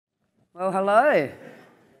Well, hello.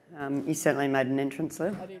 You certainly made an entrance, Lou.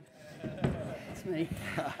 I did. It's me.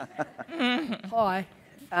 Hi.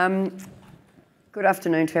 Good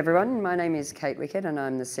afternoon to everyone. My name is Kate Wickett and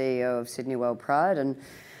I'm the CEO of Sydney WorldPride, and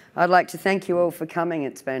I'd like to thank you all for coming.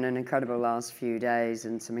 It's been an incredible last few days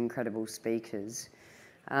and some incredible speakers.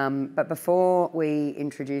 But before we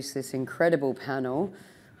introduce this incredible panel,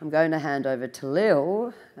 I'm going to hand over to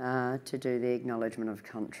Lil to do the acknowledgement of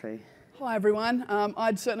country. Hi everyone.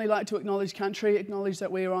 I'd certainly like to acknowledge country, acknowledge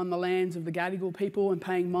that we are on the lands of the Gadigal people and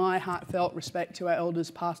paying my heartfelt respect to our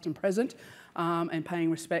elders past and present, and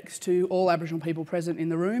paying respects to all Aboriginal people present in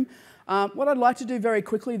the room. What I'd like to do very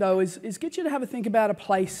quickly though is get you to have a think about a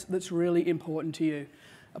place that's really important to you.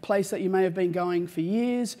 A place that you may have been going for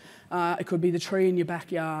years. It could be the tree in your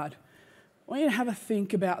backyard. I want you to have a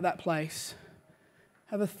think about that place.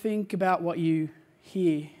 Have a think about what you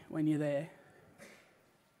hear when you're there.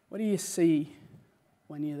 What do you see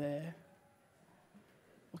when you're there?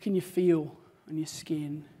 What can you feel on your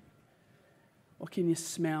skin? What can you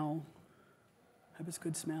smell? Hope it's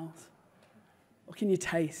good smells. What can you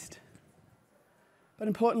taste? But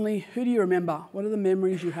importantly, who do you remember? What are the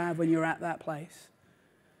memories you have when you're at that place?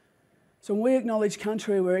 So when we acknowledge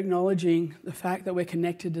country, we're acknowledging the fact that we're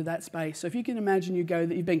connected to that space. So if you can imagine you've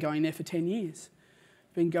been going there for 10 years,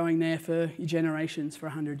 been going there for your generations for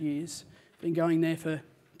 100 years, been going there for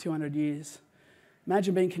 200 years.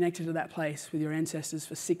 Imagine being connected to that place with your ancestors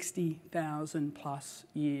for 60,000 plus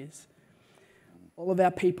years. All of our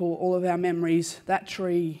people, all of our memories, that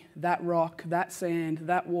tree, that rock, that sand,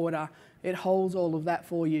 that water, it holds all of that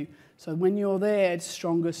for you. So when you're there, it's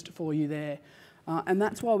strongest for you there. And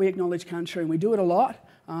that's why we acknowledge country, and we do it a lot.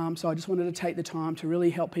 So I just wanted to take the time to really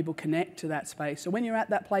help people connect to that space. So when you're at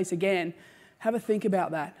that place again, have a think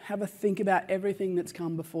about that. Have a think about everything that's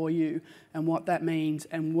come before you and what that means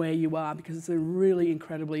and where you are, because it's a really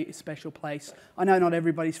incredibly special place. I know not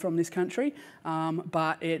everybody's from this country,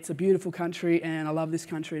 but it's a beautiful country and I love this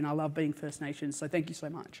country and I love being First Nations. So thank you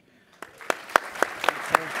so much.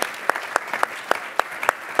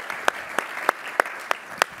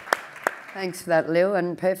 Thanks for that, Lil,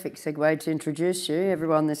 and perfect segue to introduce you.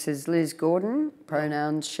 Everyone, this is Liz Gordon,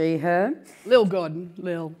 pronouns she, her. Lil Gordon,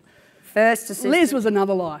 Lil. First Assistant... Liz was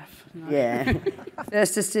another life. No. Yeah.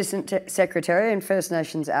 First Assistant Secretary and First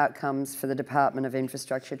Nations Outcomes for the Department of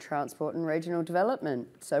Infrastructure, Transport and Regional Development.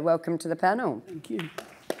 So welcome to the panel. Thank you.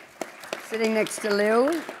 Sitting next to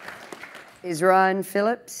Lil is Ryan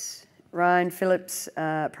Phillips. Ryan Phillips,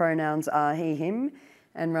 pronouns are he, him,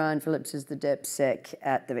 and Ryan Phillips is the Dep Sec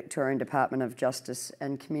at the Victorian Department of Justice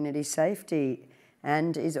and Community Safety,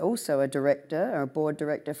 and is also a director, or a board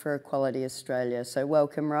director for Equality Australia. So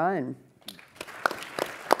welcome, Ryan.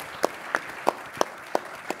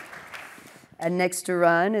 And next to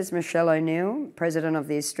Ryan is Michele O'Neill, President of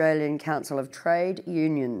the Australian Council of Trade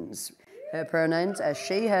Unions. Her pronouns are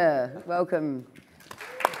she, her. Welcome.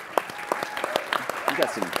 You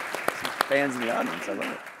got some fans in the audience, I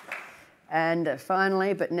love it. And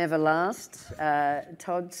finally, but never last,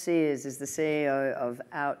 Todd Sears is the CEO of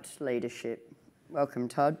Out Leadership. Welcome,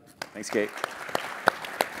 Todd. Thanks, Kate.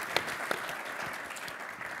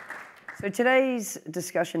 So today's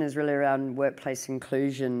discussion is really around workplace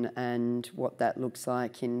inclusion and what that looks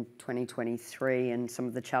like in 2023 and some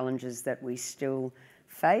of the challenges that we still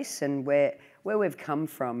face and where we've come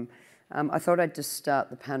from. I thought I'd just start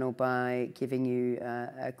the panel by giving you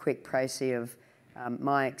a quick précis of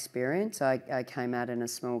my experience. I came out in a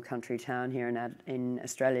small country town here in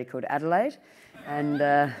Australia called Adelaide,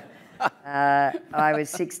 and I was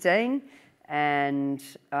 16 and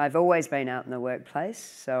I've always been out in the workplace.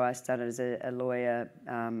 So I started as a lawyer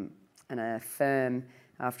in a firm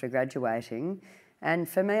after graduating. And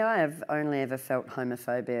for me, I have only ever felt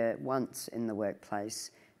homophobia once in the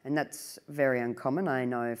workplace. And that's very uncommon, I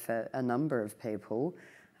know, for a number of people.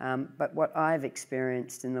 But what I've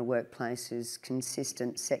experienced in the workplace is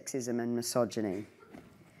consistent sexism and misogyny.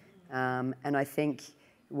 And I think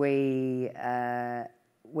we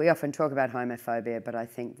often talk about homophobia, but I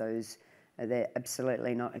think they're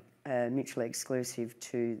absolutely not mutually exclusive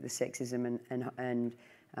to the sexism and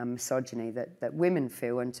misogyny that women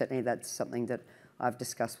feel, and certainly that's something that I've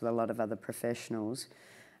discussed with a lot of other professionals.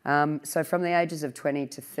 So from the ages of 20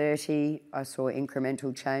 to 30, I saw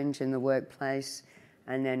incremental change in the workplace,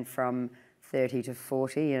 and then from 30 to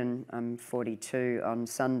 40, and I'm 42 on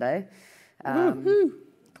Sunday.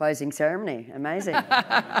 Closing ceremony, amazing.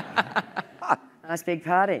 Nice big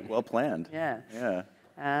party. Well planned. Yeah. Yeah.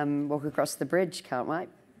 Walk across the bridge, can't wait.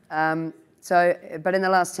 But in the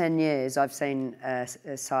last 10 years, I've seen a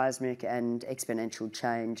seismic and exponential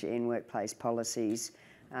change in workplace policies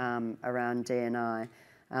around D&I.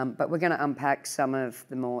 but we're going to unpack some of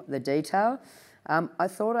the detail. I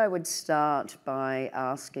thought I would start by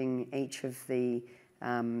asking each of the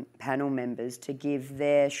panel members to give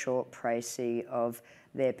their short précis of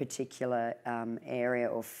their particular area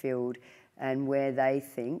or field and where they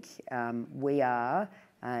think we are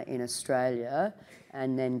in Australia,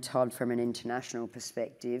 and then Todd, from an international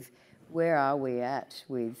perspective, where are we at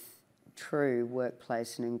with true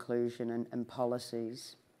workplace and inclusion and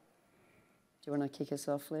policies? Do you want to kick us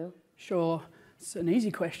off, Leo? Sure, it's an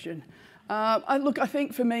easy question. Look, I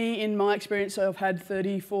think for me, in my experience, I've had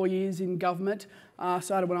 34 years in government,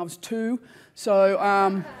 started when I was 2.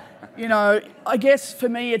 So, you know, I guess for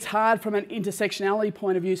me it's hard from an intersectionality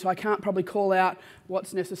point of view, so I can't probably call out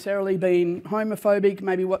what's necessarily been homophobic,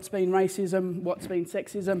 maybe what's been racism, what's been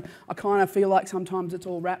sexism. I kind of feel like sometimes it's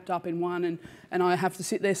all wrapped up in one, and I have to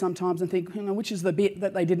sit there sometimes and think, you know, which is the bit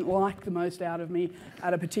that they didn't like the most out of me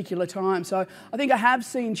at a particular time. So I think I have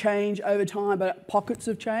seen change over time, but pockets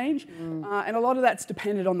of change, and a lot of that's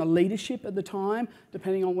depended on the leadership at the time,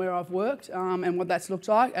 depending on where I've worked and what that's looked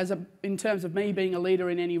like. In terms of me being a leader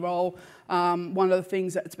in any role, one of the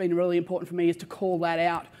things that's been really important for me is to call that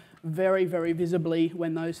out very, very visibly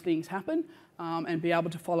when those things happen, and be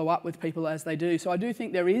able to follow up with people as they do. So I do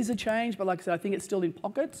think there is a change, but like I said, I think it's still in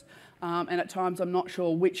pockets, and at times I'm not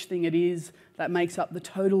sure which thing it is that makes up the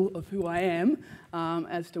total of who I am,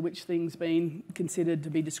 as to which thing's been considered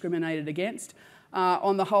to be discriminated against.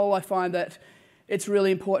 On the whole, I find that it's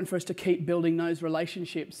really important for us to keep building those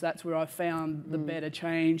relationships. That's where I've found the better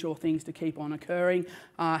change or things to keep on occurring.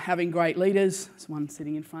 Having great leaders, there's one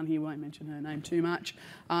sitting in front here, won't mention her name too much,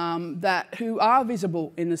 who are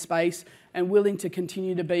visible in the space and willing to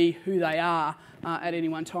continue to be who they are at any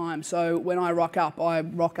one time. So when I rock up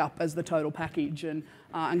as the total package, and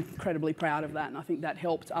I'm incredibly proud of that. And I think that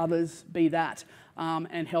helps others be that,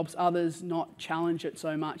 and helps others not challenge it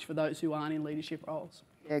so much for those who aren't in leadership roles.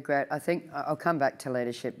 Yeah, great. I think I'll come back to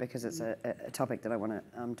leadership because it's a topic that I want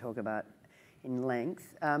to talk about in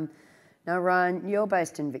length. Now, Ryan, you're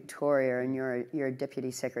based in Victoria and you're a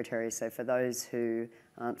Deputy Secretary. So for those who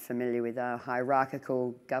aren't familiar with our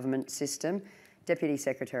hierarchical government system, Deputy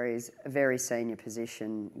Secretary is a very senior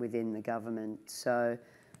position within the government. So,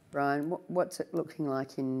 Ryan, what's it looking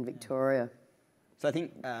like in Victoria? So I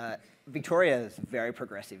think Victoria is a very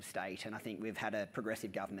progressive state, and I think we've had a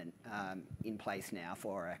progressive government in place now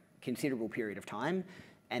for a considerable period of time,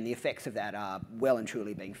 and the effects of that are well and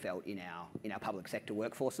truly being felt in our public sector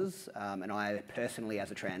workforces. And I personally,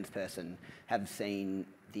 as a trans person, have seen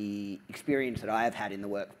the experience that I have had in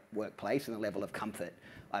the workplace and the level of comfort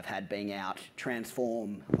I've had being out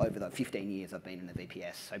transform over the 15 years I've been in the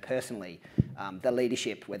VPS. So personally, the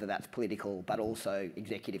leadership, whether that's political but also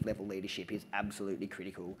executive level leadership, is absolutely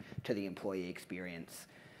critical to the employee experience.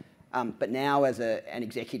 But now as an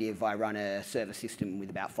executive, I run a service system with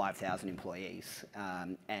about 5,000 employees,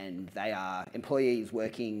 and they are employees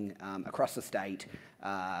working across the state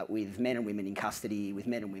with men and women in custody, with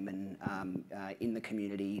men and women in the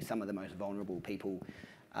community, some of the most vulnerable people.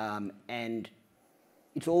 And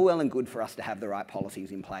it's all well and good for us to have the right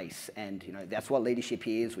policies in place, and you know that's what leadership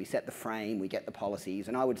is. We set the frame, we get the policies,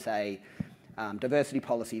 and I would say diversity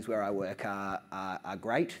policies where I work are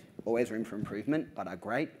great, always room for improvement, but are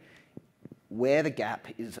great. Where the gap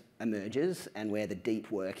emerges and where the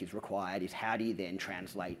deep work is required is how do you then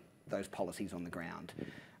translate those policies on the ground.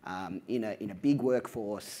 In a big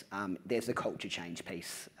workforce, there's a culture change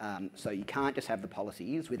piece. So you can't just have the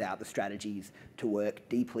policies without the strategies to work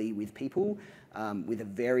deeply with people, with a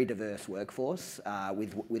very diverse workforce,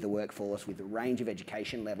 with a workforce with a range of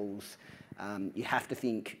education levels. You have to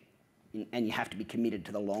think and you have to be committed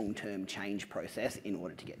to the long-term change process in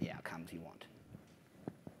order to get the outcomes you want.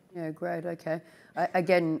 Yeah, great, okay.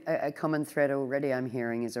 Again, a common thread already I'm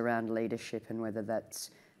hearing is around leadership and whether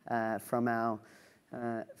that's from our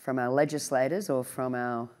legislators or from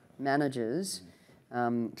our managers,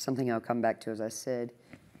 something I'll come back to, as I said.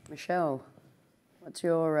 Michele, what's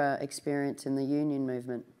your experience in the union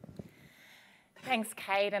movement? Thanks,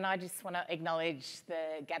 Kate, and I just want to acknowledge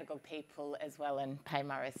the Gadigal people as well and pay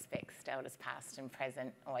my respects to elders past and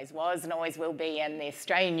present, always was and always will be, and the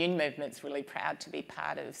Australian Union Movement's really proud to be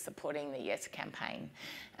part of supporting the Yes campaign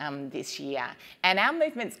this year. And our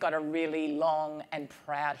movement's got a really long and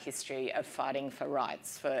proud history of fighting for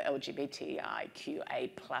rights for LGBTIQA+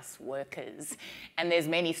 workers, and there's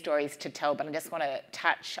many stories to tell, but I just want to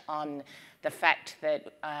touch on the fact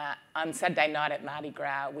that on Saturday night at Mardi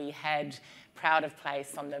Gras we had Proud of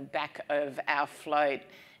Place on the back of our float,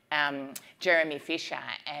 Jeremy Fisher,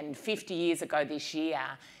 and 50 years ago this year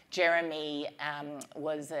Jeremy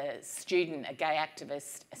was a student, a gay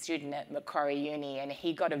activist, a student at Macquarie Uni, and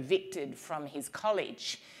he got evicted from his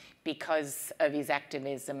college because of his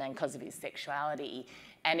activism and because of his sexuality.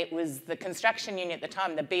 And it was the construction union at the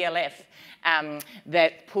time, the BLF,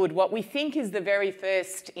 that put what we think is the very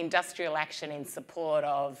first industrial action in support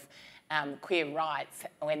of queer rights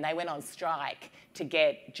when they went on strike to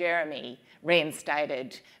get Jeremy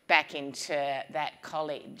reinstated back into that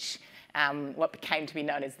college, what became to be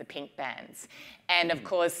known as the Pink Bands. And of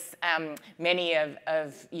course, many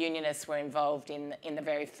of unionists were involved in the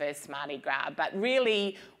very first Mardi Gras. But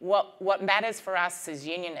really, what matters for us as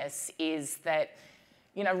unionists is that,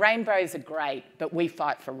 you know, rainbows are great, but we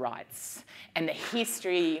fight for rights. And the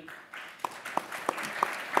history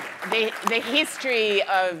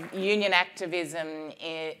of union activism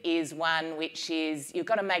is one which is, you've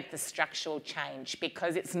got to make the structural change,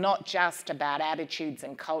 because it's not just about attitudes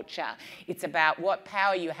and culture, it's about what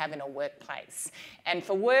power you have in a workplace. And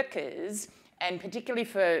for workers, and particularly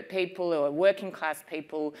for people who are working class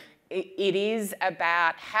people, it is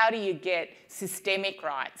about how do you get systemic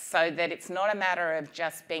rights so that it's not a matter of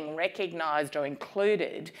just being recognised or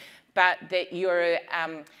included, but that you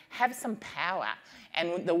have some power.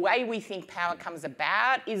 And the way we think power comes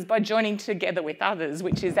about is by joining together with others,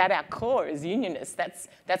 which is at our core as unionists.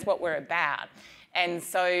 That's what we're about. And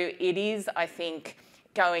so it is, I think,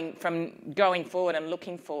 going forward and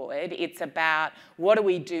looking forward, it's about what do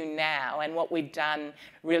we do now and what we've done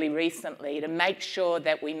really recently to make sure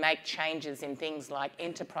that we make changes in things like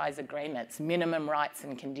enterprise agreements, minimum rights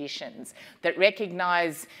and conditions that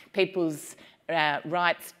recognise people's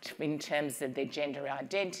rights in terms of their gender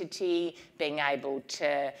identity, being able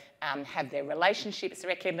to have their relationships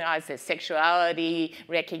recognised, their sexuality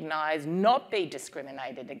recognised, not be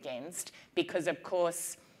discriminated against, because of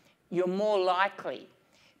course you're more likely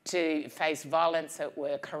to face violence at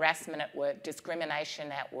work, harassment at work,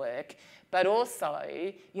 discrimination at work, but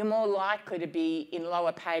also you're more likely to be in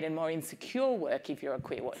lower paid and more insecure work if you're a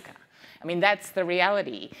queer worker. I mean, that's the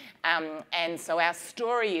reality. And so our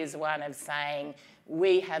story is one of saying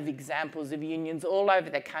we have examples of unions all over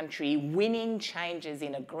the country winning changes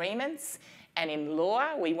in agreements and in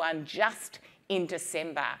law. We won just in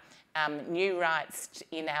December new rights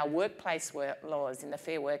in our workplace laws in the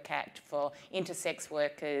Fair Work Act for intersex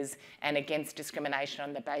workers and against discrimination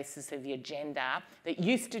on the basis of your gender that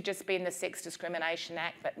used to just be in the Sex Discrimination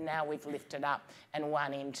Act, but now we've lifted up and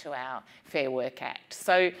won into our Fair Work Act.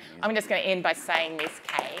 So I'm just going to end by saying this,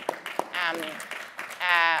 Kate.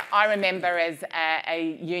 I remember as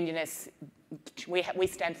a unionist, we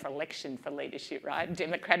stand for election for leadership, right?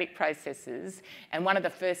 Democratic processes. And one of the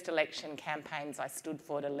first election campaigns I stood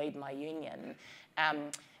for to lead my union,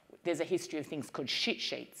 there's a history of things called shit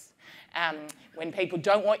sheets, when people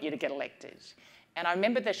don't want you to get elected. And I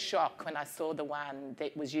remember the shock when I saw the one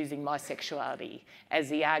that was using my sexuality as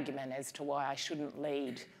the argument as to why I shouldn't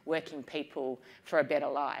lead working people for a better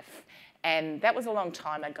life. And that was a long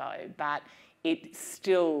time ago, but it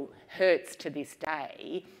still hurts to this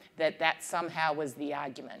day that somehow was the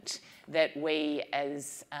argument, that we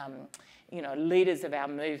as leaders of our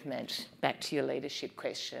movement, back to your leadership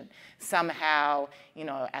question, somehow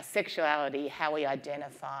our sexuality, how we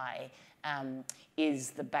identify,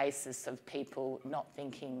 is the basis of people not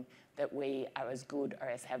thinking that we are as good or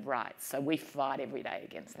as have rights. So we fight every day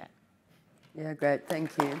against that. Yeah, great,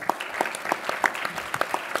 thank you.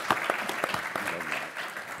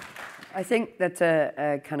 I think that's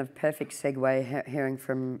a kind of perfect segue, hearing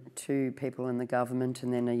from two people in the government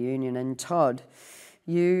and then a union. And Todd,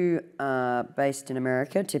 you are based in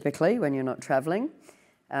America typically when you're not travelling.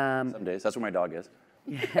 Some days, that's where my dog is.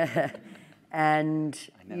 Yeah. And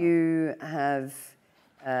you have,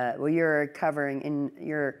 you're a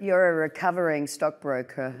recovering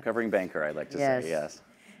stockbroker. Recovering banker, I'd like to say, yes.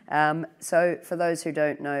 So for those who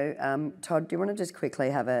don't know, Todd, do you want to just quickly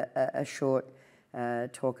have a short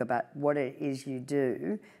talk about what it is you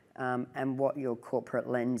do and what your corporate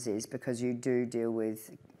lens is, because you do deal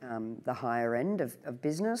with the higher end of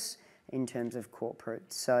business in terms of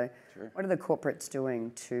corporates. So what are the corporates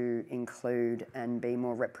doing to include and be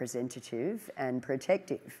more representative and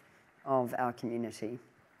protective of our community?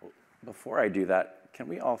 Before I do that, can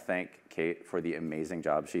we all thank Kate for the amazing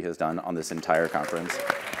job she has done on this entire conference?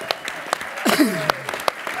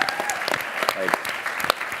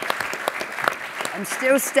 I'm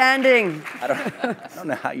still standing. I don't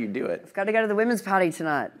know how you do it. I've got to go to the women's party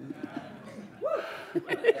tonight.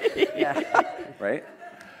 Yeah. Right?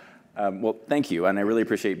 Well, thank you, and I really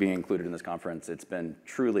appreciate being included in this conference. It's been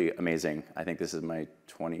truly amazing. I think this is my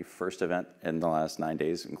 21st event in the last 9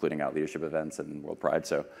 days, including out leadership events and WorldPride,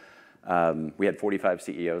 so We had 45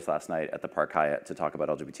 CEOs last night at the Park Hyatt to talk about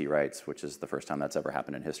LGBT rights, which is the first time that's ever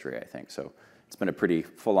happened in history, I think. So it's been a pretty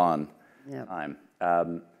full-on time.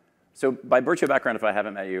 So by virtue of background, if I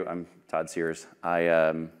haven't met you, I'm Todd Sears.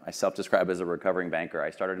 I self-describe as a recovering banker. I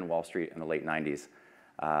started in Wall Street in the late 90s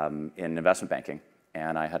in investment banking,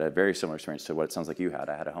 and I had a very similar experience to what it sounds like you had.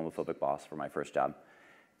 I had a homophobic boss for my first job.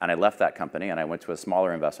 And I left that company, and I went to a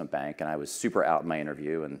smaller investment bank, and I was super out in my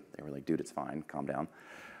interview, and they were like, dude, it's fine, calm down.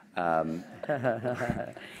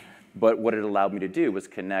 But what it allowed me to do was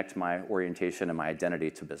connect my orientation and my identity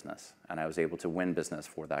to business, and I was able to win business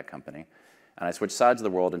for that company. And I switched sides of the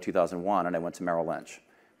world in 2001, and I went to Merrill Lynch.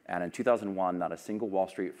 And in 2001, not a single Wall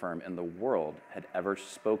Street firm in the world had ever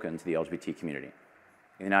spoken to the LGBT community.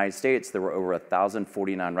 In the United States, there were over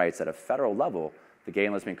 1,049 rights at a federal level the gay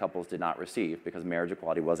and lesbian couples did not receive because marriage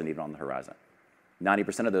equality wasn't even on the horizon.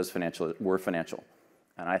 90% of those were financial.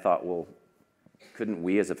 And I thought, well, couldn't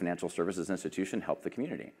we as a financial services institution help the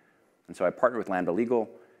community? And so I partnered with Lambda Legal,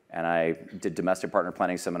 and I did domestic partner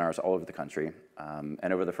planning seminars all over the country.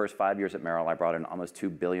 And over the first 5 years at Merrill, I brought in almost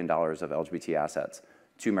 $2 billion of LGBT assets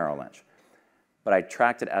to Merrill Lynch. But I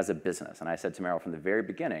tracked it as a business, and I said to Merrill from the very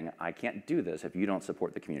beginning, I can't do this if you don't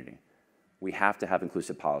support the community. We have to have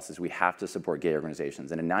inclusive policies. We have to support gay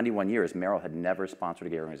organizations. And in 91 years, Merrill had never sponsored a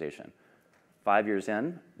gay organization. 5 years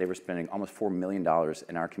in, they were spending almost $4 million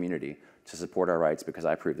in our community to support our rights because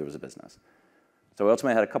I proved it was a business. So I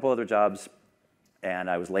ultimately had a couple other jobs, and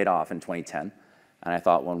I was laid off in 2010. And I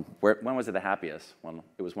thought, well, when was it the happiest? Well,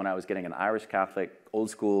 it was when I was getting an Irish Catholic, old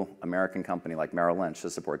school American company like Merrill Lynch to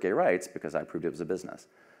support gay rights because I proved it was a business.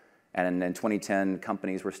 And in 2010,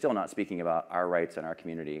 companies were still not speaking about our rights and our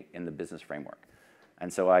community in the business framework.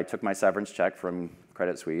 And so I took my severance check from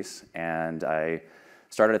Credit Suisse, and I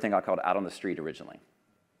started a thing I called Out on the Street originally.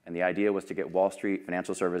 And the idea was to get Wall Street,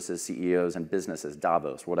 financial services, CEOs, and businesses,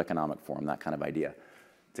 Davos, World Economic Forum, that kind of idea,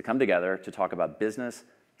 to come together to talk about business,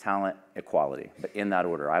 talent, equality, but in that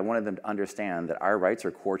order. I wanted them to understand that our rights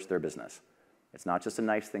are core to their business. It's not just a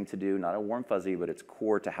nice thing to do, not a warm fuzzy, but it's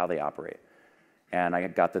core to how they operate. And I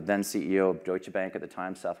got the then CEO of Deutsche Bank at the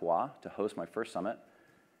time, Seth Waugh, to host my first summit.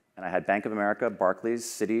 And I had Bank of America, Barclays,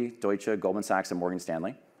 Citi, Deutsche, Goldman Sachs, and Morgan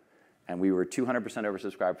Stanley. And we were 200%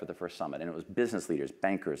 oversubscribed for the first summit. And it was business leaders,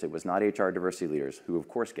 bankers. It was not HR diversity leaders, who of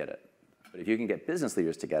course get it. But if you can get business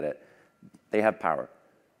leaders to get it, they have power,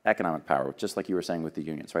 economic power, just like you were saying with the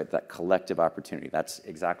unions, right? That collective opportunity. That's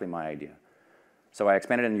exactly my idea. So I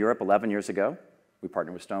expanded in Europe 11 years ago. We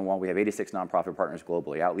partnered with Stonewall. We have 86 nonprofit partners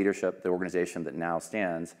globally. Out Leadership, the organization that now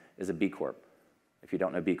stands, is a B Corp. If you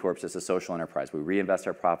don't know B Corps, it's a social enterprise. We reinvest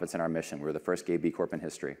our profits in our mission. We were the first gay B Corp in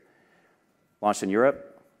history. Launched in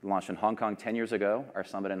Europe, launched in Hong Kong 10 years ago. Our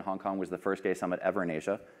summit in Hong Kong was the first gay summit ever in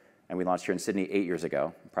Asia. And we launched here in Sydney 8 years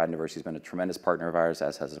ago. Pride and Diversity has been a tremendous partner of ours,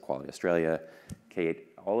 as has Equality Australia, Kate,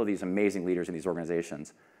 all of these amazing leaders in these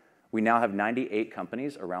organizations. We now have 98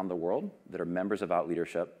 companies around the world that are members of Out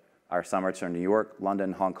Leadership. Our summits are in New York,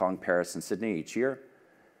 London, Hong Kong, Paris, and Sydney each year.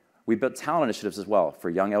 We built talent initiatives as well for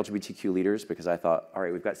young LGBTQ leaders because I thought, all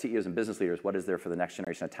right, we've got CEOs and business leaders. What is there for the next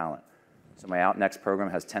generation of talent? So my Out Next program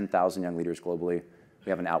has 10,000 young leaders globally.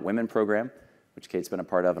 We have an Out Women program, which Kate's been a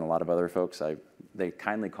part of, and a lot of other folks. They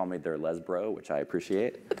kindly call me their lesbro, which I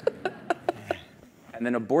appreciate. And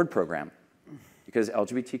then a board program, because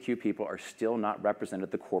LGBTQ people are still not represented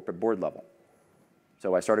at the corporate board level.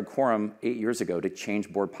 So I started Quorum 8 years ago to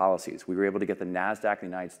change board policies. We were able to get the NASDAQ in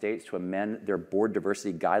the United States to amend their board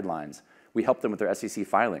diversity guidelines. We helped them with their SEC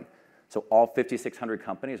filing. So all 5,600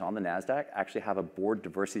 companies on the NASDAQ actually have a board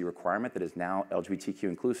diversity requirement that is now LGBTQ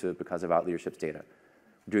inclusive because of Out Leadership's data.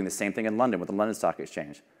 We're doing the same thing in London with the London Stock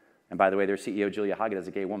Exchange. And by the way, their CEO, Julia Haggett, is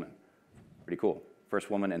a gay woman. Pretty cool. First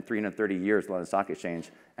woman in 330 years at the London Stock Exchange,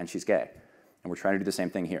 and she's gay. And we're trying to do the same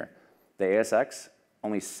thing here. The ASX,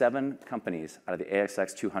 only 7 companies out of the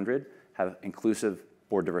ASX 200 have inclusive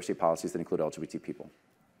board diversity policies that include LGBT people.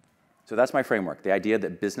 So that's my framework, the idea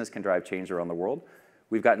that business can drive change around the world.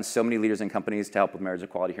 We've gotten so many leaders in companies to help with marriage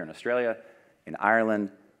equality here in Australia, in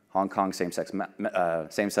Ireland, Hong Kong, same-sex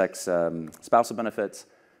spousal benefits.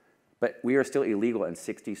 But we are still illegal in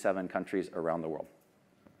 67 countries around the world.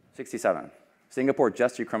 67. Singapore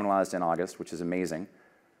just decriminalized in August, which is amazing.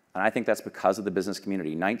 And I think that's because of the business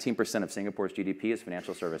community. 19% of Singapore's GDP is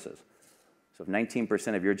financial services. So if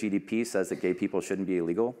 19% of your GDP says that gay people shouldn't be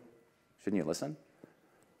illegal, shouldn't you listen?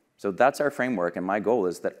 So that's our framework, and my goal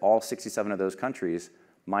is that all 67 of those countries,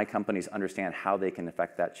 my companies understand how they can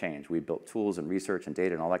affect that change. We built tools and research and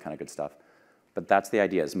data and all that kind of good stuff. But that's the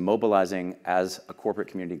idea, is mobilizing as a corporate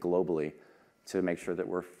community globally to make sure that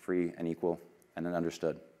we're free and equal and then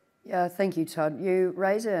understood. Yeah, thank you, Todd. You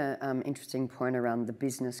raise an interesting point around the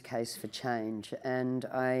business case for change, and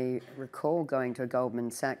I recall going to a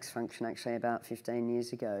Goldman Sachs function actually about 15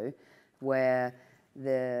 years ago, where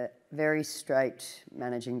the very straight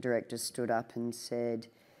managing director stood up and said,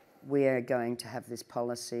 we are going to have this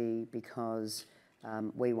policy because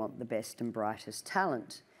we want the best and brightest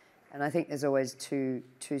talent. And I think there's always two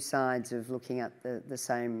sides of looking at the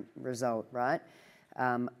same result, right?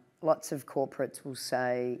 Lots of corporates will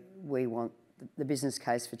say we want the business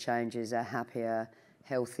case for change is a happier,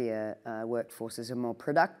 healthier workforce, is a more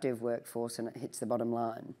productive workforce, and it hits the bottom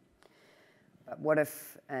line. But what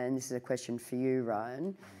if, and this is a question for you,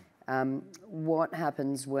 Ryan, what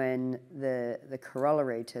happens when the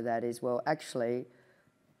corollary to that is, well, actually,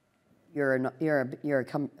 your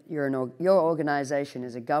organisation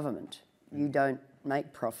is a government. You don't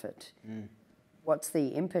make profit. What's the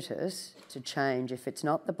impetus to change if it's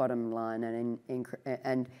not the bottom line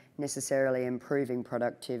and necessarily improving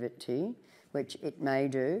productivity, which it may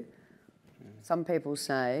do? Some people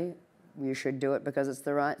say you should do it because it's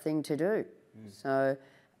the right thing to do. So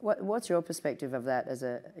what's your perspective of that as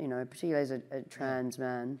a, particularly as a trans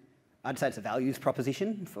man? I'd say it's a values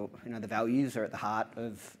proposition. For the values are at the heart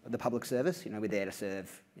of the public service. We're there to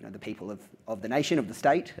serve the people of the nation, of the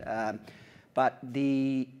state,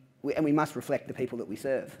 and we must reflect the people that we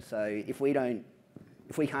serve. So if we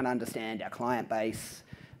can't understand our client base,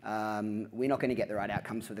 we're not going to get the right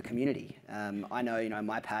outcomes for the community. I know,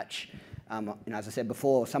 my patch. As I said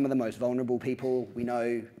before, some of the most vulnerable people we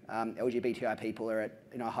know, LGBTI people, are at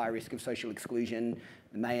high risk of social exclusion.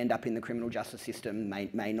 May end up in the criminal justice system,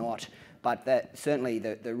 may not. But certainly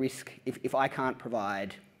the risk, if I can't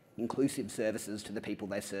provide inclusive services to the people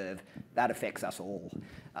they serve, that affects us all.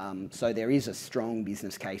 So there is a strong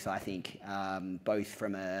business case, I think, both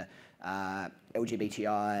from a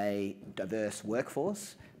LGBTI diverse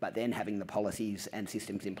workforce, but then having the policies and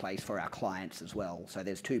systems in place for our clients as well. So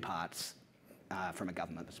there's two parts from a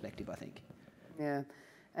government perspective, I think. Yeah.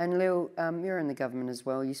 And Lil, you're in the government as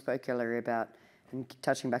well. You spoke earlier about, and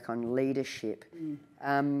touching back on leadership,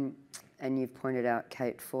 and you've pointed out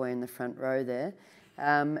Kate Foy in the front row there.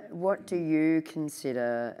 What do you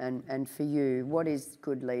consider, and for you, what is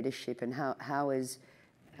good leadership, and how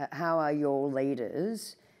are your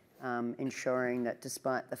leaders ensuring that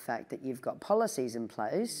despite the fact that you've got policies in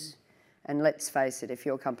place, and let's face it, if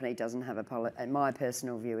your company doesn't have a policy, and my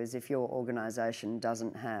personal view is if your organisation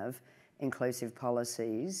doesn't have inclusive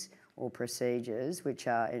policies or procedures, which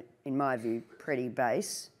are, in my view, pretty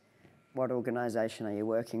base, what organisation are you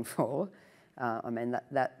working for?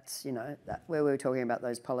 That's where we were talking about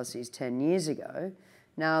those policies 10 years ago.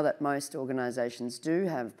 Now that most organisations do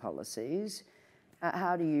have policies,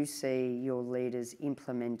 how do you see your leaders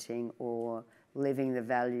implementing or living the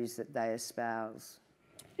values that they espouse?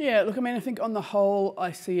 Yeah, look, I think on the whole,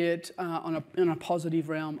 I see it in a positive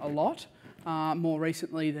realm a lot. More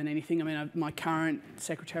recently than anything. My current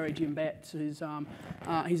secretary, Jim Betts,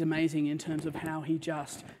 he's amazing in terms of how he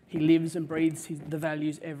lives and breathes the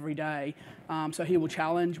values every day. So he will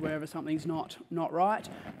challenge wherever something's not right.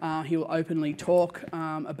 He will openly talk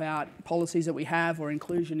about policies that we have or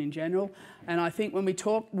inclusion in general. And I think when we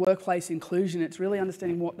talk workplace inclusion, it's really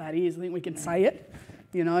understanding what that is. I think we can say it,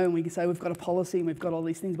 and we can say we've got a policy and we've got all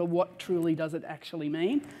these things, but what truly does it actually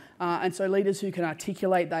mean? And so leaders who can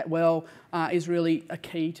articulate that well is really a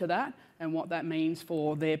key to that and what that means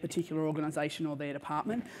for their particular organisation or their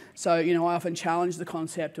department. So, I often challenge the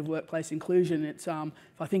concept of workplace inclusion. It's,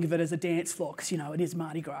 if I think of it as a dance floor, because, it is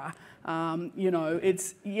Mardi Gras,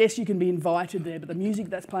 it's, yes, you can be invited there, but the music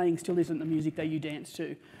that's playing still isn't the music that you dance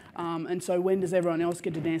to. And so when does everyone else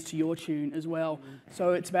get to dance to your tune as well?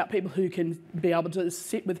 So it's about people who can be able to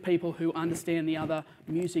sit with people who understand the other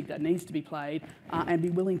music that needs to be played and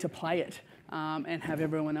be willing to play it and have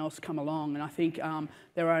everyone else come along. And I think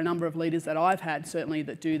there are a number of leaders that I've had certainly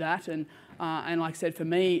that do that. And like I said, for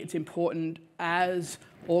me, it's important as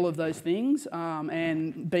all of those things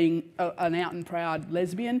and being an out and proud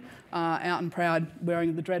lesbian, out and proud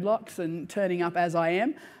wearing the dreadlocks and turning up as I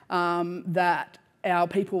am, that our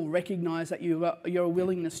people recognise that you're a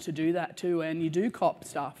willingness to do that too, and you do cop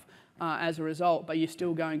stuff as a result, but you're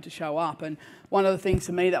still going to show up. And one of the things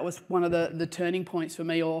for me that was one of the turning points for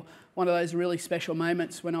me, or one of those really special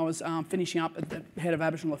moments when I was finishing up at the head of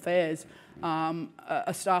Aboriginal Affairs.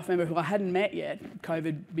 A staff member who I hadn't met yet,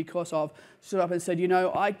 COVID because of, stood up and said, you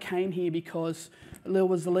know, I came here because Lil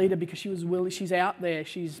was the leader because she was willing, she's out there,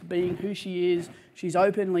 she's being who she is, she's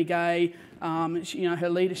openly gay, you know, her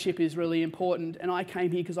leadership is really important, and I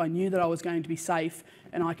came here because I knew that I was going to be safe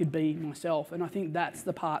and I could be myself. And I think that's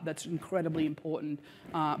the part that's incredibly important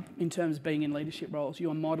in terms of being in leadership roles. You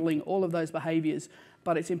are modelling all of those behaviours,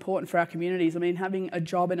 but it's important for our communities. I mean, having a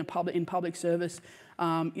job in public service,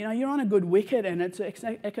 you know, you're on a good wicket, and it's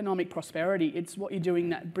economic prosperity. It's what you're doing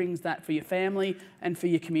that brings that for your family and for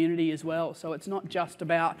your community as well. So it's not just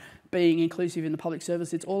about being inclusive in the public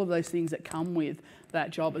service, it's all of those things that come with that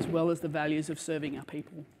job, as well as the values of serving our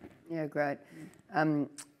people. Yeah, great.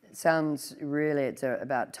 Sounds really, it's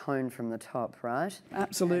about tone from the top, right?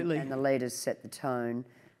 Absolutely. And the leaders set the tone,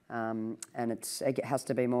 and it has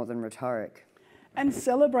to be more than rhetoric. And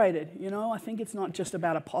celebrated, you know. I think it's not just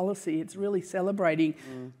about a policy, it's really celebrating.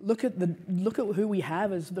 Look at who we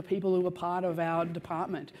have as the people who are part of our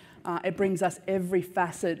department. It brings us every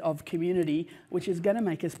facet of community, which is going to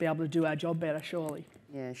make us be able to do our job better, surely.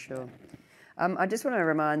 Yeah, sure. I just want to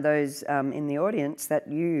remind those in the audience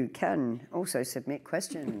that you can also submit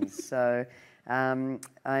questions. So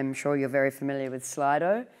I'm sure you're very familiar with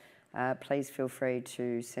Slido. Please feel free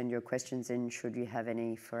to send your questions in, should you have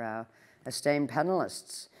any, for our esteemed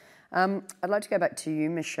panellists. I'd like to go back to you,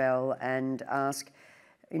 Michele, and ask,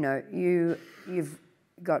 you know, you've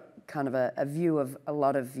got kind of a view of a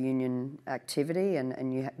lot of union activity,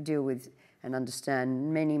 and you deal with and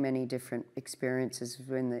understand many, many different experiences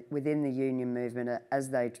within the union movement as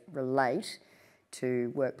they relate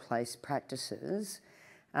to workplace practices.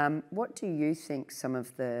 What do you think some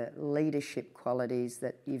of the leadership qualities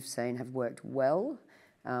that you've seen have worked well,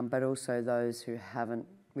 but also those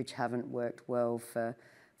which haven't worked well for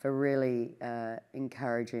really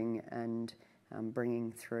encouraging and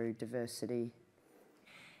bringing through diversity?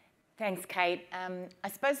 Thanks, Kate. I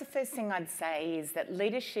suppose the first thing I'd say is that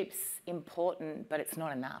leadership's important, but it's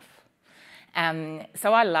not enough.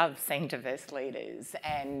 So I love seeing diverse leaders,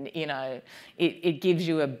 and you know, it gives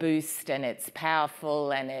you a boost, and it's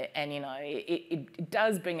powerful, and you know, it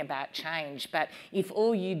does bring about change. But if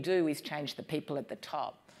all you do is change the people at the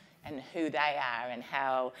top and who they are and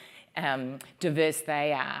how diverse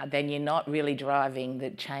they are, then you're not really driving the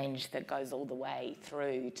change that goes all the way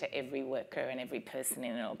through to every worker and every person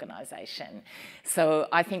in an organisation. So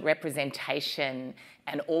I think representation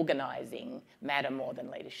and organising matter more than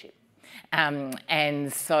leadership.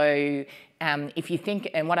 And so if you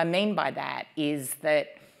think, and what I mean by that is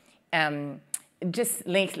that just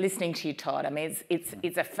listening to you, Todd, I mean,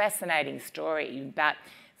 it's a fascinating story, but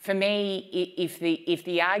for me, if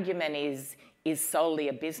the argument is solely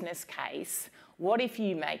a business case, what if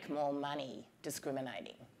you make more money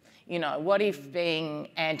discriminating? You know, what if being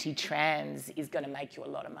anti-trans is going to make you a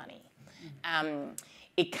lot of money?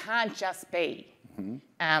 It can't just be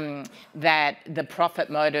that the profit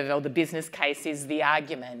motive or the business case is the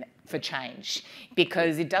argument for change,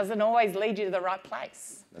 because it doesn't always lead you to the right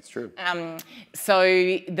place. That's true.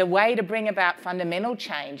 So the way to bring about fundamental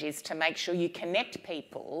change is to make sure you connect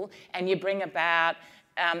people and you bring about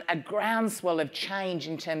a groundswell of change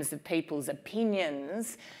in terms of people's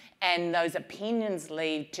opinions, and those opinions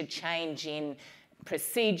lead to change in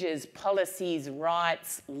procedures, policies,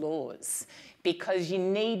 rights, laws, because you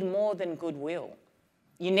need more than goodwill.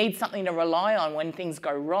 You need something to rely on when things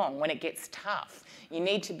go wrong, when it gets tough. You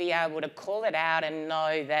need to be able to call it out and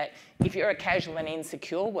know that if you're a casual and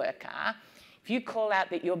insecure worker, if you call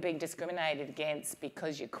out that you're being discriminated against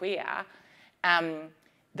because you're queer,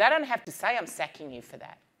 they don't have to say, I'm sacking you for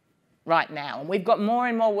that right now. And we've got more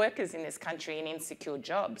and more workers in this country in insecure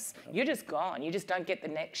jobs. You're just gone. You just don't get the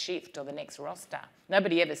next shift or the next roster.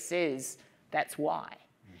 Nobody ever says that's why.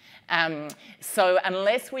 So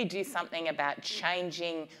unless we do something about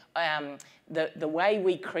changing the way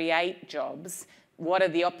we create jobs, what are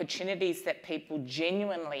the opportunities that people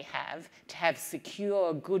genuinely have to have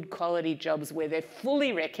secure, good quality jobs where they're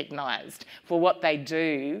fully recognised for what they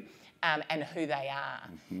do and who they are.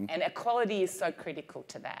 And equality is so critical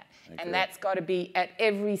to that. And that's got to be at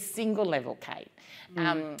every single level, Kate.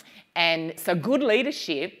 And so good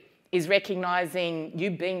leadership is recognising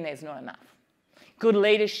you being there's not enough. Good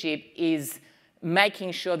leadership is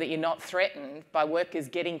making sure that you're not threatened by workers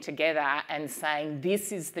getting together and saying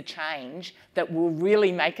this is the change that will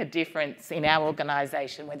really make a difference in our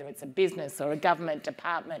organisation, whether it's a business or a government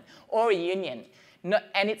department or a union. No,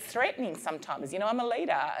 and it's threatening sometimes. You know, I'm a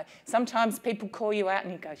leader. Sometimes people call you out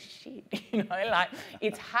and you go, shit, you know, like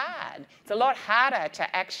it's hard. It's a lot harder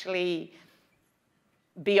to actually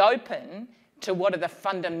be open to what are the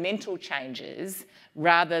fundamental changes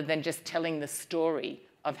rather than just telling the story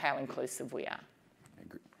of how inclusive we are.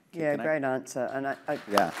 Yeah, great answer. And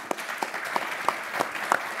yeah.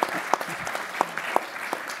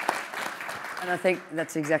 And I think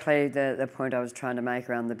that's exactly the point I was trying to make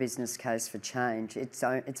around the business case for change. It's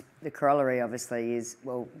the corollary, obviously, is,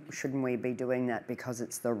 well, shouldn't we be doing that because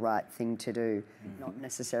it's the right thing to do, not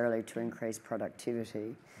necessarily to increase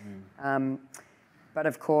productivity? But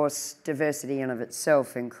of course, diversity in of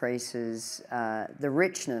itself increases the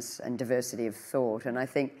richness and diversity of thought. And I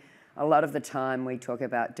think a lot of the time we talk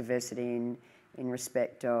about diversity in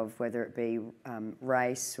respect of whether it be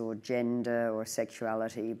race or gender or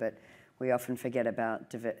sexuality, but we often forget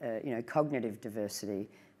about cognitive diversity,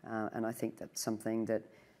 and I think that's something that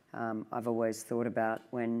I've always thought about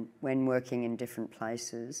when working in different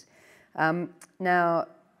places. Now,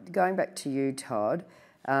 going back to you, Todd,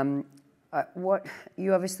 what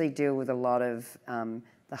you obviously deal with a lot of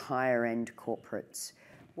the higher end corporates.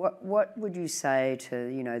 What would you say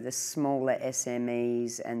to the smaller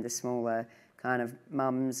SMEs and the smaller kind of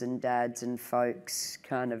mums and dads and folks,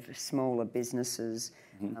 kind of smaller businesses?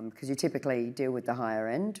 Because you typically deal with the higher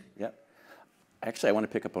end. Yep. Actually, I want to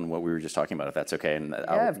pick up on what we were just talking about, if that's okay, and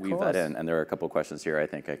I'll weave that in. And there are a couple of questions here I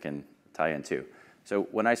think I can tie into. So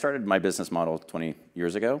when I started my business model 20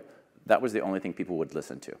 years ago, that was the only thing people would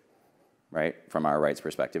listen to, right? From our rights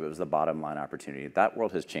perspective, it was the bottom line opportunity. That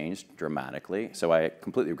world has changed dramatically. So I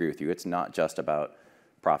completely agree with you. It's not just about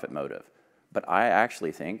profit motive. But I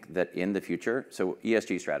actually think that in the future, so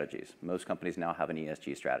ESG strategies, most companies now have an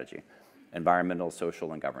ESG strategy. Environmental,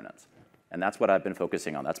 social, and governance. And that's what I've been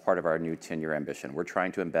focusing on. That's part of our new 10-year ambition. We're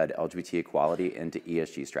trying to embed LGBT equality into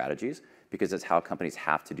ESG strategies because it's how companies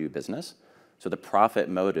have to do business. So the profit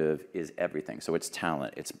motive is everything. So it's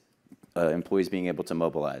talent, it's employees being able to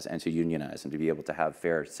mobilize and to unionize and to be able to have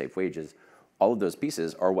fair, safe wages. All of those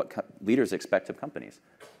pieces are what leaders expect of companies,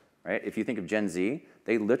 right? If you think of Gen Z,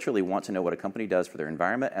 they literally want to know what a company does for their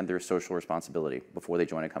environment and their social responsibility before they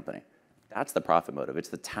join a company. That's the profit motive. It's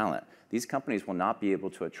the talent. These companies will not be able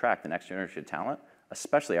to attract the next generation of talent,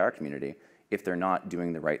 especially our community, if they're not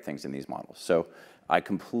doing the right things in these models. So I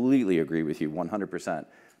completely agree with you 100%.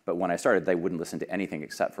 But when I started, they wouldn't listen to anything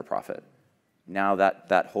except for profit. Now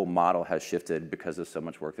that whole model has shifted because of so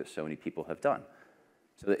much work that so many people have done.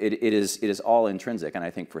 So it is all intrinsic. And I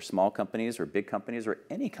think for small companies or big companies or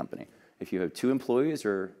any company, if you have 2 employees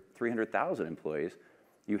or 300,000 employees,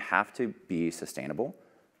 you have to be sustainable.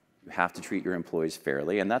 You have to treat your employees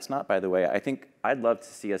fairly. And that's not, by the way, I think I'd love to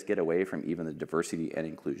see us get away from even the diversity and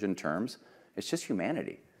inclusion terms. It's just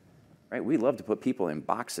humanity, right? We love to put people in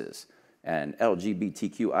boxes and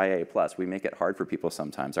LGBTQIA+. We make it hard for people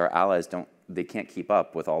sometimes. Our allies they can't keep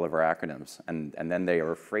up with all of our acronyms. And then they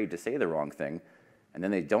are afraid to say the wrong thing. And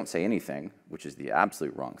then they don't say anything, which is the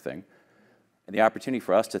absolute wrong thing. And the opportunity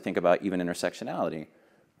for us to think about even intersectionality,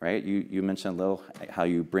 right? You mentioned, Lil, how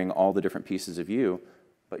you bring all the different pieces of you,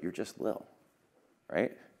 but you're just Lil,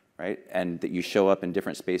 right? And that you show up in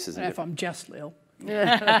different spaces. I don't know if I'm just Lil.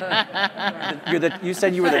 You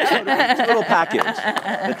said you were the total package.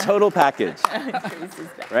 The total package,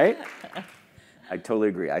 right? I totally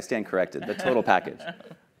agree. I stand corrected. The total package.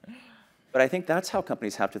 But I think that's how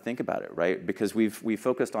companies have to think about it, right? Because we've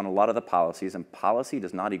focused on a lot of the policies, and policy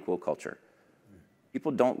does not equal culture.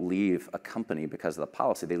 People don't leave a company because of the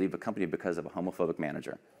policy. They leave a company because of a homophobic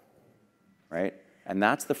manager, right? And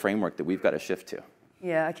that's the framework that we've got to shift to.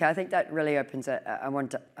 Yeah, okay, I think that really opens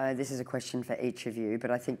this is a question for each of you,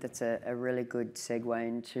 but I think that's a really good segue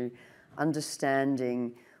into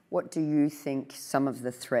understanding what do you think some of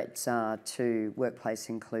the threats are to workplace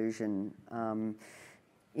inclusion.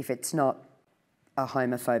 If it's not a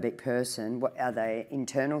homophobic person, what are they?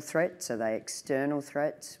 Internal threats? Are they external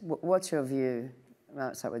threats? What's your view?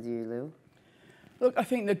 I'll start with you, Lil. Look, I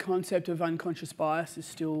think the concept of unconscious bias is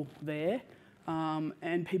still there.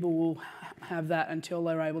 And people will have that until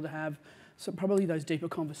they're able to have probably those deeper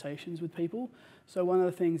conversations with people. So one of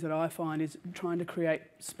the things that I find is trying to create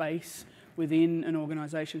space within an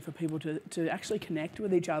organisation for people to actually connect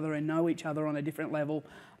with each other and know each other on a different level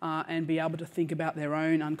and be able to think about their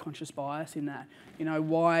own unconscious bias in that.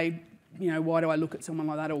 Why do I look at someone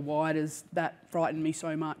like that, or why does that frighten me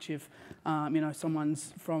so much if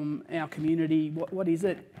someone's from our community? What is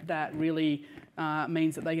it that really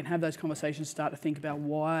means that they can have those conversations, start to think about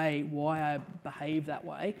why I behave that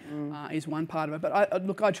way is one part of it.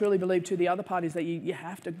 But I truly believe too, the other part is that you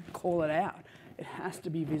have to call it out. It has to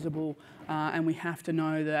be visible, and we have to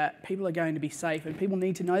know that people are going to be safe, and people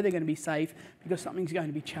need to know they're going to be safe because something's going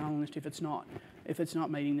to be challenged if it's not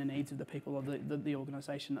meeting the needs of the people of the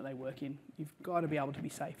organisation that they work in. You've got to be able to be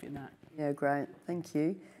safe in that. Yeah, great. Thank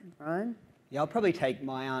you. Ryan? Yeah, I'll probably take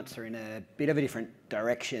my answer in a bit of a different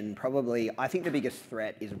direction. Probably, I think the biggest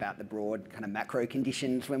threat is about the broad kind of macro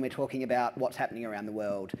conditions when we're talking about what's happening around the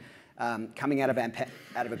world. Coming out of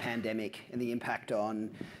a pandemic and the impact on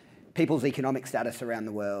people's economic status around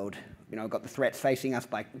the world. You know, we've got the threats facing us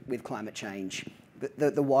with climate change.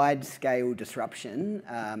 The wide-scale disruption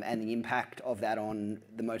and the impact of that on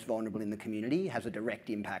the most vulnerable in the community has a direct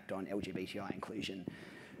impact on LGBTI inclusion.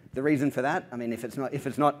 The reason for that, I mean, if it's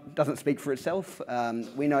not doesn't speak for itself.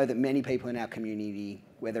 We know that many people in our community,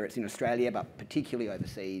 whether it's in Australia but particularly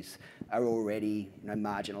overseas, are already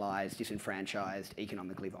marginalised, disenfranchised,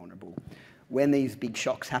 economically vulnerable. When these big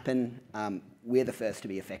shocks happen, we're the first to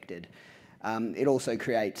be affected. It also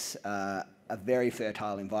creates a very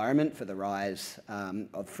fertile environment for the rise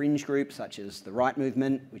of fringe groups such as the right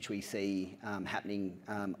movement, which we see happening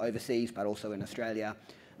overseas but also in Australia.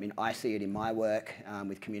 I mean, I see it in my work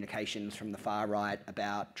with communications from the far right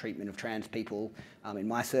about treatment of trans people in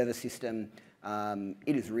my service system.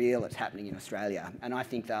 It is real, it's happening in Australia, and I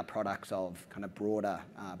think they are products of kind of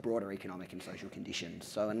broader economic and social conditions.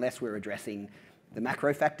 So unless we're addressing the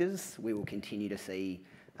macro factors, we will continue to see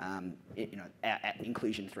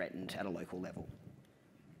inclusion threatened at a local level.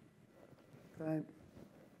 Great.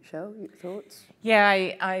 Michele, your thoughts? Yeah,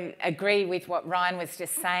 I agree with what Ryan was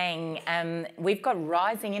just saying. We've got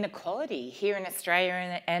rising inequality here in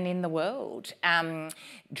Australia and in the world,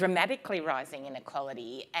 dramatically rising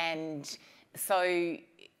inequality. And so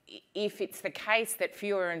if it's the case that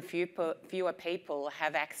fewer and fewer people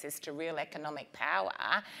have access to real economic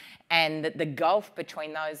power and that the gulf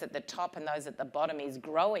between those at the top and those at the bottom is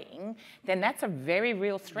growing, then that's a very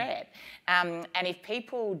real threat. And if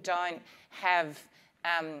people don't have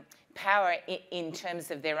power in terms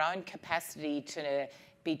of their own capacity to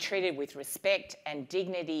be treated with respect and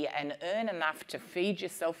dignity and earn enough to feed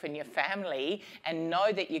yourself and your family and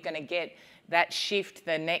know that you're going to get that shift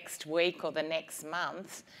the next week or the next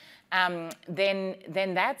month, then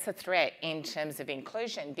that's a threat in terms of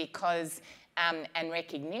inclusion because and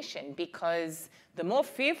recognition, because the more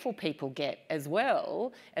fearful people get as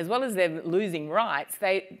well as they're losing rights,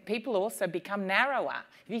 people also become narrower.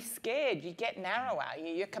 If you're scared, you get narrower.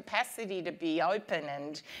 Your capacity to be open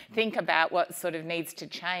and think about what sort of needs to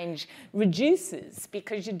change reduces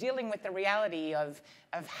because you're dealing with the reality of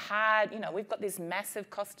hard, we've got this massive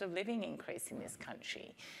cost of living increase in this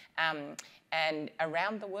country and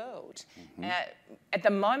around the world. Mm-hmm. At the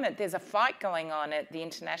moment, there's a fight going on at the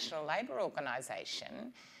International Labour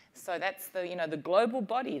Organisation. So that's the global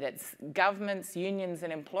body that's governments, unions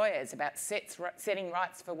and employers about setting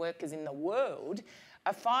rights for workers in the world,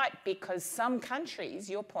 a fight because some countries,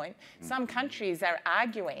 your point, some countries are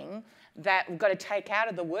arguing that we've got to take out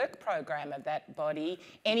of the work program of that body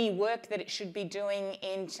any work that it should be doing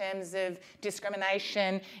in terms of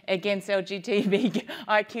discrimination against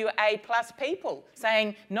LGBTIQA plus people,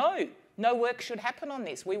 saying no work should happen on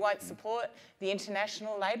this. We won't support the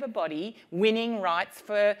international labour body winning rights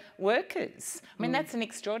for workers. I mean, that's an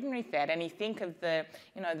extraordinary threat. And you think of the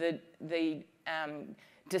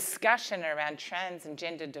discussion around trans and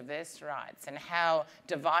gender diverse rights and how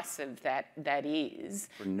divisive that is.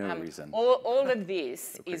 For no reason. All of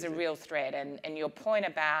this is a real threat. And your point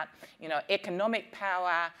about, economic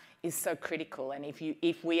power is so critical. And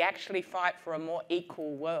if we actually fight for a more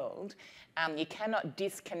equal world, you cannot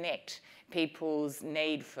disconnect people's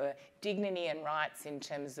need for dignity and rights in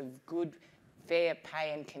terms of good, fair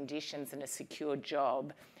pay and conditions and a secure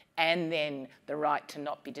job, and then the right to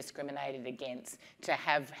not be discriminated against, to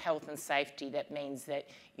have health and safety. That means that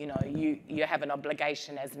you have an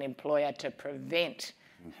obligation as an employer to prevent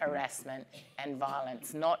harassment and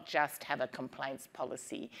violence, not just have a complaints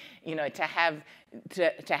policy. To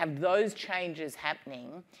have those changes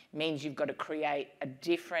happening means you've got to create a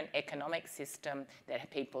different economic system that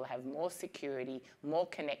people have more security, more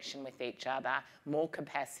connection with each other, more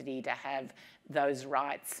capacity to have those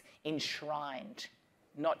rights enshrined.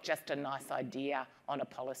 Not just a nice idea on a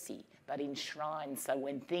policy, but enshrined so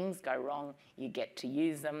when things go wrong, you get to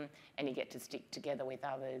use them and you get to stick together with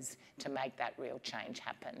others to make that real change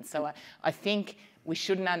happen. So I think we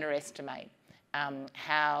shouldn't underestimate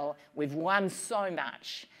how we've won so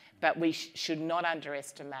much, but we should not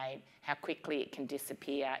underestimate how quickly it can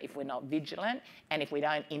disappear if we're not vigilant and if we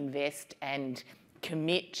don't invest and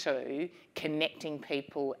commit to connecting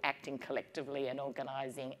people, acting collectively and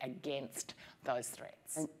organising against those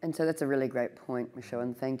threats. And so that's a really great point, Michele,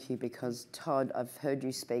 and thank you, because Todd, I've heard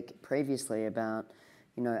you speak previously about,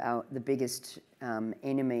 you know, the biggest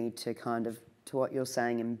enemy to what you're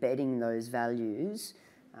saying, embedding those values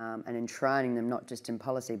and enshrining them not just in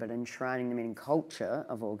policy, but enshrining them in culture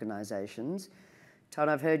of organisations. Todd,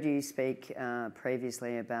 I've heard you speak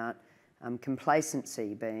previously about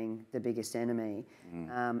complacency being the biggest enemy,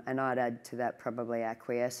 and I'd add to that probably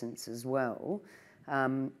acquiescence as well.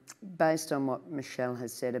 Based on what Michele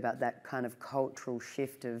has said about that kind of cultural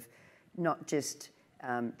shift of not just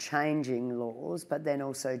changing laws, but then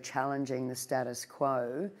also challenging the status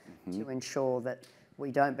quo to ensure that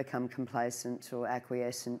we don't become complacent or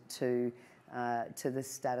acquiescent to the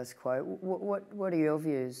status quo. What are your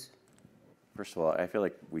views? First of all, I feel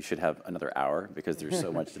like we should have another hour because there's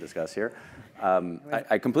so much to discuss here.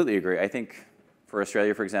 I completely agree. I think for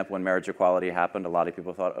Australia, for example, when marriage equality happened, a lot of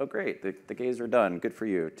people thought, oh, great, the gays are done. Good for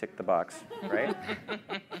you. Tick the box, right?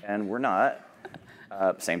 And we're not.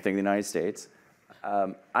 Same thing in the United States.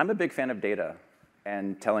 I'm a big fan of data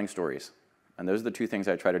and telling stories. And those are the two things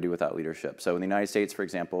I try to do with that leadership. So in the United States, for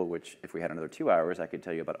example, which if we had another 2 hours, I could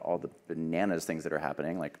tell you about all the bananas things that are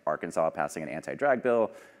happening, like Arkansas passing an anti-drag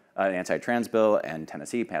bill, an anti-trans bill, and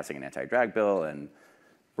Tennessee passing an anti-drag bill. And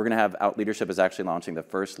we're going to have Out Leadership is actually launching the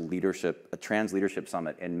first trans leadership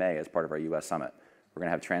summit in May as part of our US summit. We're going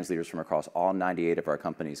to have trans leaders from across all 98 of our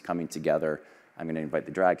companies coming together. I'm going to invite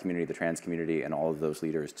the drag community, the trans community, and all of those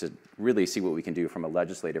leaders to really see what we can do from a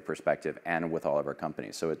legislative perspective and with all of our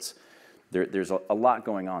companies. So there's a lot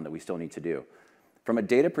going on that we still need to do. From a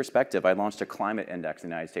data perspective, I launched a climate index in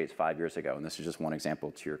the United States 5 years ago, and this is just one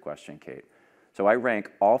example to your question, Kate. So I rank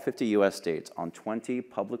all 50 US states on 20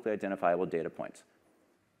 publicly identifiable data points.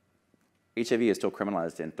 HIV is still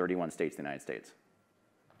criminalized in 31 states in the United States.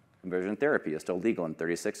 Conversion therapy is still legal in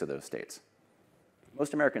 36 of those states.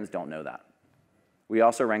 Most Americans don't know that. We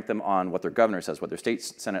also rank them on what their governor says, what their state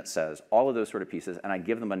senate says, all of those sort of pieces, and I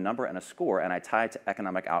give them a number and a score, and I tie it to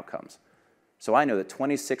economic outcomes. So I know that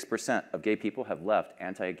 26% of gay people have left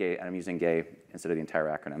anti-gay, and I'm using gay instead of the entire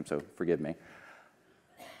acronym, so forgive me.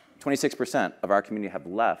 26% of our community have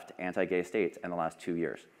left anti-gay states in the last 2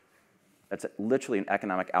 years. That's literally an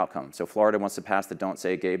economic outcome. So Florida wants to pass the Don't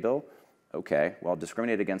Say Gay bill. Okay, well,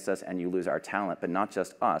 discriminate against us and you lose our talent, but not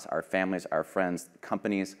just us, our families, our friends,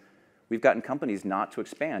 companies. We've gotten companies not to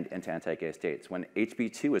expand into anti-gay states. When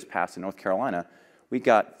HB2 was passed in North Carolina, we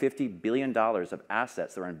got $50 billion of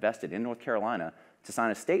assets that were invested in North Carolina to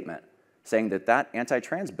sign a statement saying that that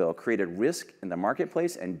anti-trans bill created risk in the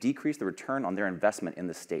marketplace and decreased the return on their investment in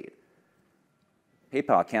the state.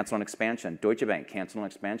 PayPal canceled an expansion. Deutsche Bank canceled an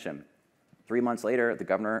expansion. 3 months later, the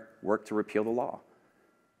governor worked to repeal the law.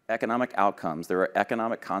 Economic outcomes, there are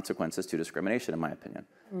economic consequences to discrimination, in my opinion.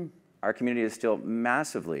 Our community is still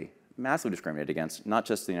massively discriminated against, not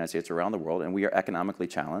just in the United States, around the world, and we are economically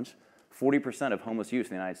challenged. 40% of homeless youth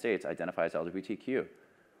in the United States identify as LGBTQ.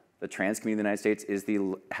 The trans community in the United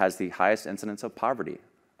States has the highest incidence of poverty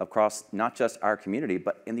across not just our community,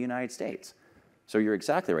 but in the United States. So you're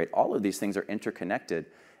exactly right. All of these things are interconnected,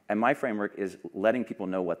 and my framework is letting people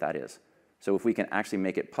know what that is. So if we can actually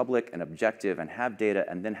make it public and objective and have data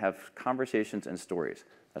and then have conversations and stories,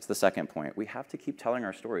 that's the second point. We have to keep telling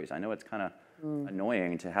our stories. I know it's kind of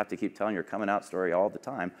annoying to have to keep telling your coming out story all the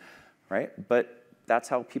time, right? But that's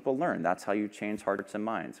how people learn. That's how you change hearts and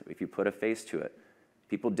minds, if you put a face to it.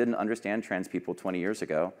 People didn't understand trans people 20 years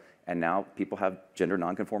ago, and now people have gender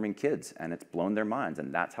nonconforming kids, and it's blown their minds,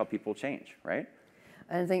 and that's how people change, right?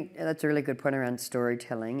 I think that's a really good point around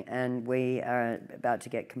storytelling, and we are about to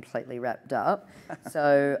get completely wrapped up.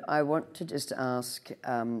 So I want to just ask the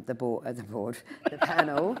panel. The board?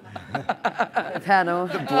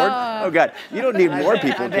 Oh God, you don't need more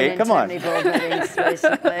people, Kate. Come on. Board meetings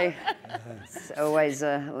recently. It's always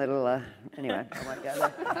a little. Anyway, I won't go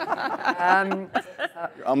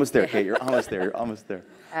there. You're almost there, Kate. You're almost there. You're almost there.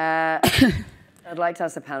 I'd like to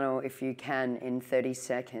ask the panel, if you can, in 30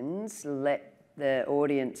 seconds, let the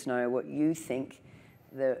audience know what you think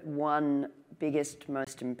the one biggest,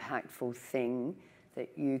 most impactful thing that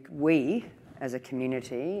we as a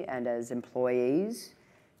community and as employees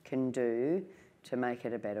can do to make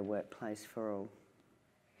it a better workplace for all.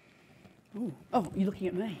 Ooh. Oh, you're looking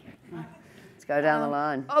at me. Let's go down the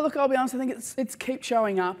line. Oh, look, I'll be honest, I think it's keep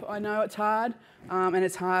showing up. I know it's hard, and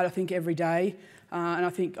it's hard, I think, every day. And I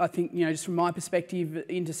think just from my perspective,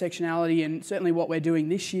 intersectionality and certainly what we're doing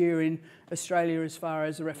this year in Australia as far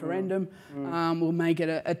as the referendum will make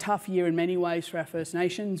it a tough year in many ways for our First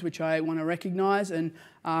Nations, which I want to recognise, and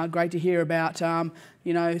great to hear about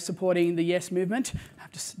supporting the Yes movement.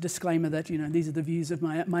 Just disclaimer that these are the views of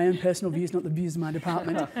my own personal views, not the views of my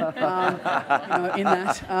department. In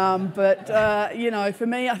that, but for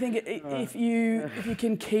me, I think if you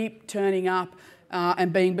can keep turning up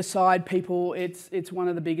and being beside people, it's one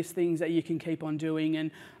of the biggest things that you can keep on doing,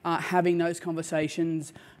 and having those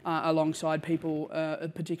conversations alongside people,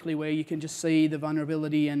 particularly where you can just see the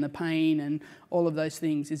vulnerability and the pain and all of those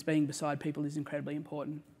things, is being beside people is incredibly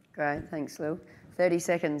important. Great, thanks, Lil. 30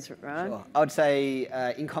 seconds, Ryan. Sure. I would say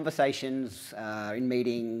in conversations, in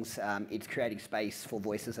meetings, it's creating space for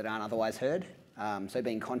voices that aren't otherwise heard. So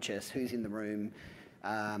being conscious who's in the room,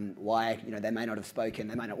 why they may not have spoken,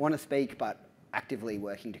 they may not want to speak, but actively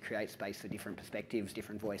working to create space for different perspectives,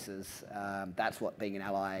 different voices. That's what being an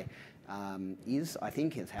ally is, I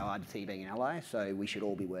think, is how I'd see being an ally. So we should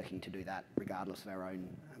all be working to do that regardless of our own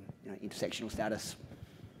intersectional status.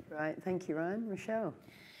 Right, thank you, Ryan. Michele?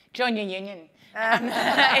 Join your union.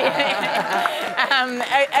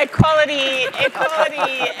 Equality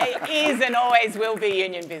is and always will be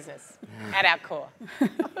union business at our core.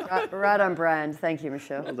 Right on brand. Thank you,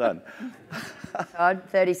 Michele. Well done. Todd,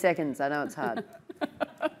 30 seconds. I know it's hard.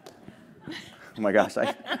 Oh my gosh,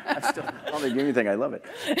 I still on the union thing. I love it.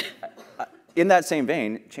 In that same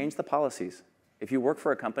vein, change the policies. If you work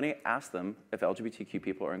for a company, ask them if LGBTQ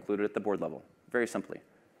people are included at the board level. Very simply.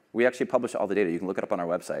 We actually publish all the data. You can look it up on our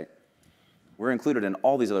website. We're included in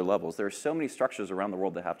all these other levels. There are so many structures around the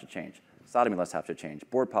world that have to change. Sodomy laws have to change.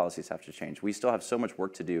 Board policies have to change. We still have so much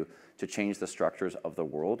work to do to change the structures of the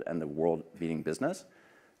world and the world being business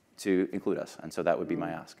to include us. And so that would be my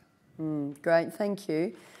ask. Great, thank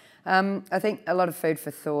you. I think a lot of food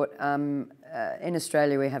for thought. In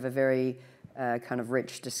Australia, we have a very kind of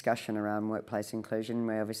rich discussion around workplace inclusion.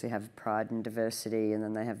 We obviously have Pride and Diversity, and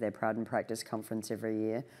then they have their Pride and Practice conference every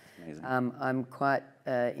year. Amazing. I'm quite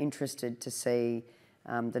interested to see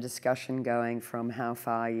the discussion going from how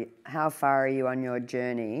far are you on your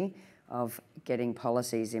journey of getting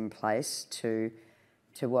policies in place to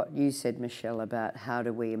what you said, Michele, about how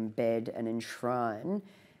do we embed and enshrine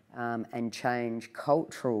and change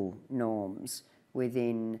cultural norms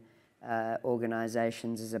within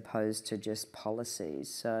organisations as opposed to just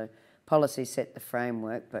policies. So policies set the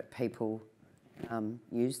framework, but people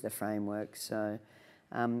use the framework. So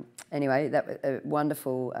anyway, that was a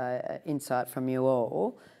wonderful insight from you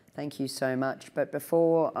all. Thank you so much. But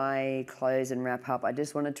before I close and wrap up, I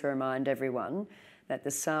just wanted to remind everyone that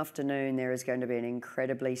this afternoon there is going to be an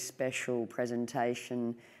incredibly special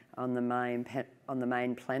presentation on the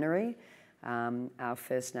main plenary. Our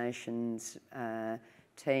First Nations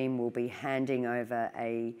team will be handing over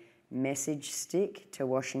a message stick to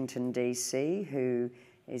Washington DC, who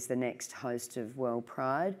is the next host of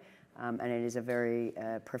WorldPride, and it is a very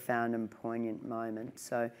profound and poignant moment.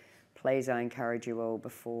 So please, I encourage you all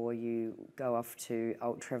before you go off to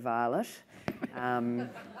Ultraviolet.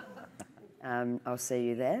 I'll see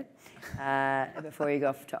you there. Before you go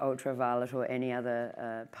off to Ultraviolet or any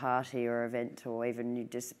other party or event, or even you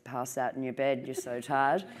just pass out in your bed, you're so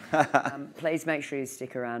tired, please make sure you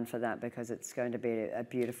stick around for that, because it's going to be a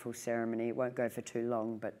beautiful ceremony. It won't go for too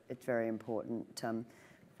long, but it's very important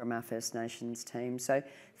from our First Nations team. So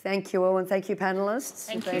thank you all, and thank you, panellists.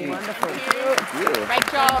 Thank It's been you. wonderful. Thank you. Great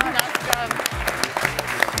job. Nice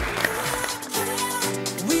job.